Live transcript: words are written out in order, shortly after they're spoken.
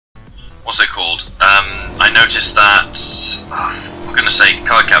what's it called? I noticed that we're gonna say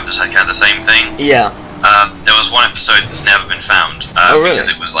card captors had kind of the same thing. Yeah. There was one episode that's never been found. Oh really? Because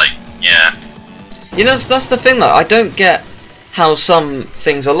it was like, yeah. You know, that's the thing though. I don't get how some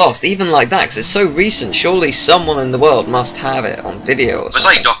things are lost, even like that, because it's so recent. Surely someone in the world must have it on video or something. It's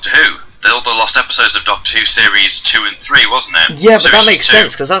like Doctor Who. All the lost episodes of Doctor Who series 2 and 3, wasn't it? Yeah, but that Series makes 2.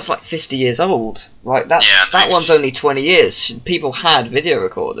 sense because that's like 50 years old. Like that one's only 20 years. People had video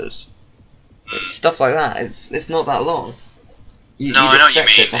recorders, stuff like that. It's not that long. No, I know what you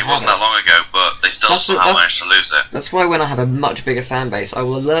mean. It wasn't that long ago, but they still somehow managed to lose it. That's why when I have a much bigger fan base, I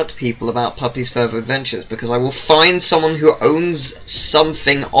will alert people about Puppy's Further Adventures, because I will find someone who owns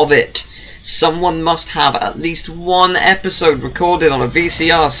something of it. Someone must have at least one episode recorded on a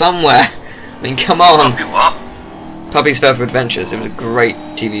VCR somewhere. I mean, come on. Puppy what? Puppy's Further Adventures. It was a great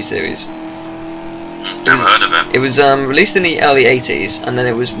TV series. Never heard of it. It was released in the early 80s, and then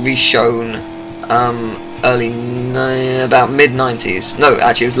it was re-shown about mid-90s. No,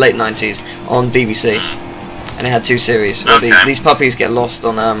 actually, it was late 90s on BBC, and it had 2 series. Where these puppies get lost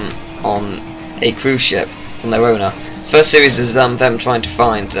on a cruise ship from their owner. First series is them trying to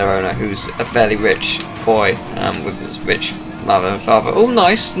find their owner, who's a fairly rich boy with his rich mother and father. Oh,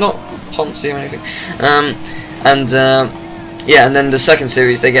 nice, not Ponzi or anything. Yeah, and then the second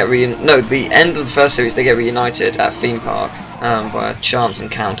series they get the end of the first series they get reunited at a theme park by a chance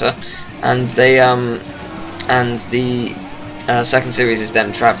encounter, and they the second series is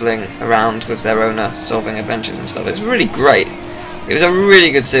them travelling around with their owner, solving adventures and stuff. It's really great. It was a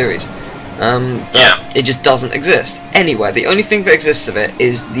really good series. But it just doesn't exist anywhere. The only thing that exists of it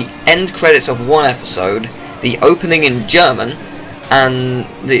is the end credits of one episode, the opening in German, and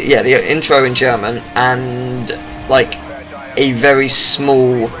the intro in German, and like a very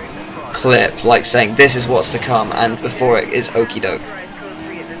small clip, like saying this is what's to come, and before it is okie doke.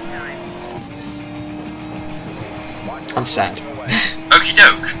 I'm sad. Okie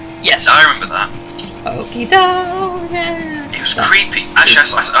doke. Yes. I remember that. Okie doke. Yeah. It was creepy. Actually,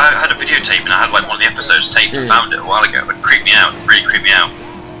 I had a videotape and I had like one of the episodes taped and found it a while ago. It creeped me out. It really creeped me out.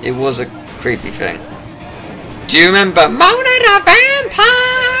 It was a creepy thing. Do you remember Mona the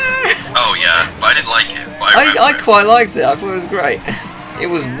Vampire? Oh yeah, but I didn't like it. But I quite liked it. I thought it was great. It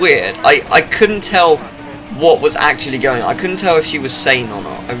was weird. I couldn't tell what was actually going on. I couldn't tell if she was sane or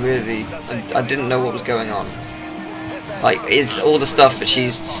not. I didn't know what was going on. Like, is all the stuff that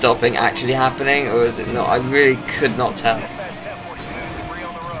she's stopping actually happening, or is it not? I really could not tell.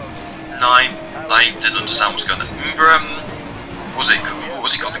 No, I didn't understand what was going on. Remember, what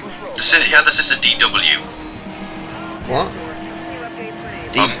was he called? He had the sister DW. What?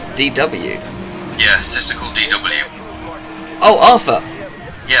 DW? Yeah, sister called DW. Oh, Arthur!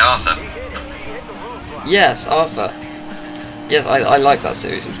 Yeah, Arthur. Yes, Arthur. Yes, I like that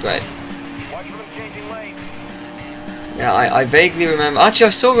series, it was great. Yeah, I vaguely remember. Actually, I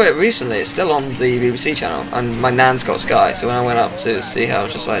saw it recently. It's still on the BBC channel, and my nan's got Sky. So when I went up to see her, I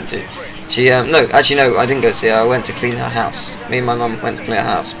was just like, dude. She no, actually no, I didn't go see her. I went to clean her house. Me and my mum went to clean her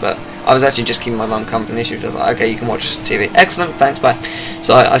house, but I was actually just keeping my mum company. She was just like, okay, you can watch TV. Excellent, thanks, bye.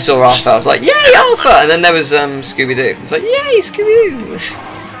 So I saw Arthur. I was like, yay, Arthur! And then there was Scooby Doo. I was like, yay, Scooby Doo!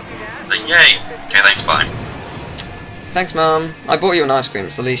 Like, yay. Okay, thanks, bye. Thanks, Mum. I bought you an ice cream.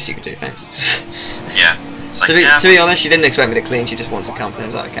 It's the least you could do. Thanks. Yeah. Like, to be honest, she didn't expect me to clean, she just wanted company. I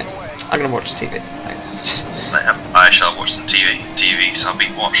was like, okay, I'm going to watch the TV, thanks. I shall watch some TV shall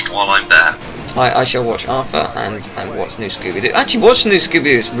be watched while I'm there. I shall watch Arthur and watch new Scooby-Doo. Actually, watch the new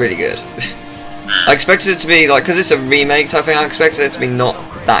Scooby-Doo, it's really good. I expected it to be, like, because it's a remake type thing, I expected it to be not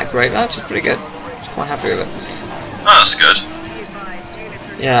that great, but actually pretty good. I'm quite happy with it. Oh, that's good.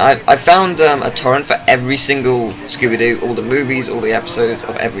 Yeah, I found a torrent for every single Scooby-Doo, all the movies, all the episodes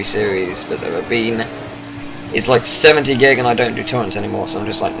of every series that's ever been. It's like 70 gig and I don't do torrents anymore, so I'm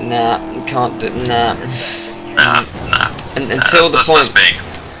just like, nah, can't do, nah. Nah. And until the point... That's big.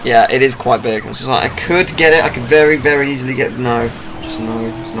 Yeah, it is quite big. It's just like, I could get it, I could very, very easily get... No. Just no.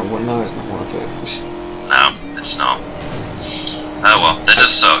 It's not worth it. No, it's not. Oh well, that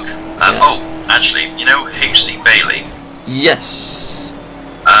does suck. Yeah. Oh, actually, you know H.C. Bailey? Yes.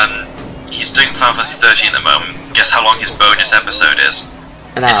 He's doing Final Fantasy 13 at the moment. Guess how long his bonus episode is?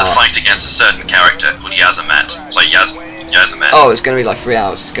 An It's hour. a fight against a certain character called Yazamet. It's like Yazamet. Oh, it's going to be like 3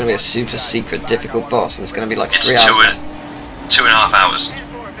 hours. It's going to be a super secret, difficult boss, and it's going to be like 3 hours. It's 2.5 hours.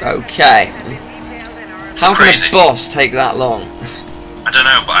 Okay. It's How crazy. can a boss take that long? I don't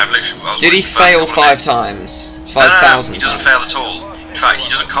know, but I was Did he watching the first fail couple of 5 times? No, 5,000 he doesn't fail at all. In fact, he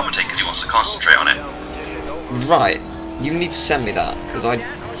doesn't commentate because he wants to concentrate on it. Right. You need to send me that, because I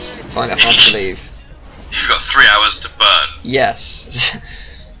find it hard to believe. You've got 3 hours to burn. Yes.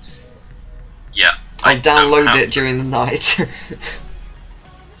 I'll download it during the night.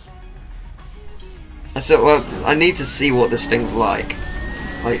 So, well, I need to see what this thing's like.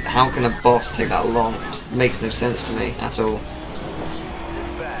 Like, how can a boss take that long? It makes no sense to me at all.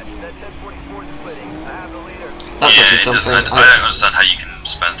 That's actually something. I don't understand how you can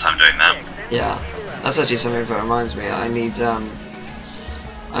spend time doing that. Yeah, that's actually something that reminds me. I need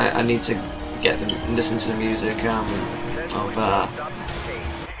I need to listen to the music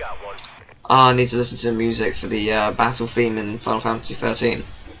I need to listen to the music for the battle theme in Final Fantasy 13.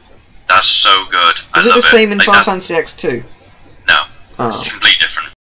 That's so good. Is it the same in Final Fantasy X2? No, Oh. it's completely different.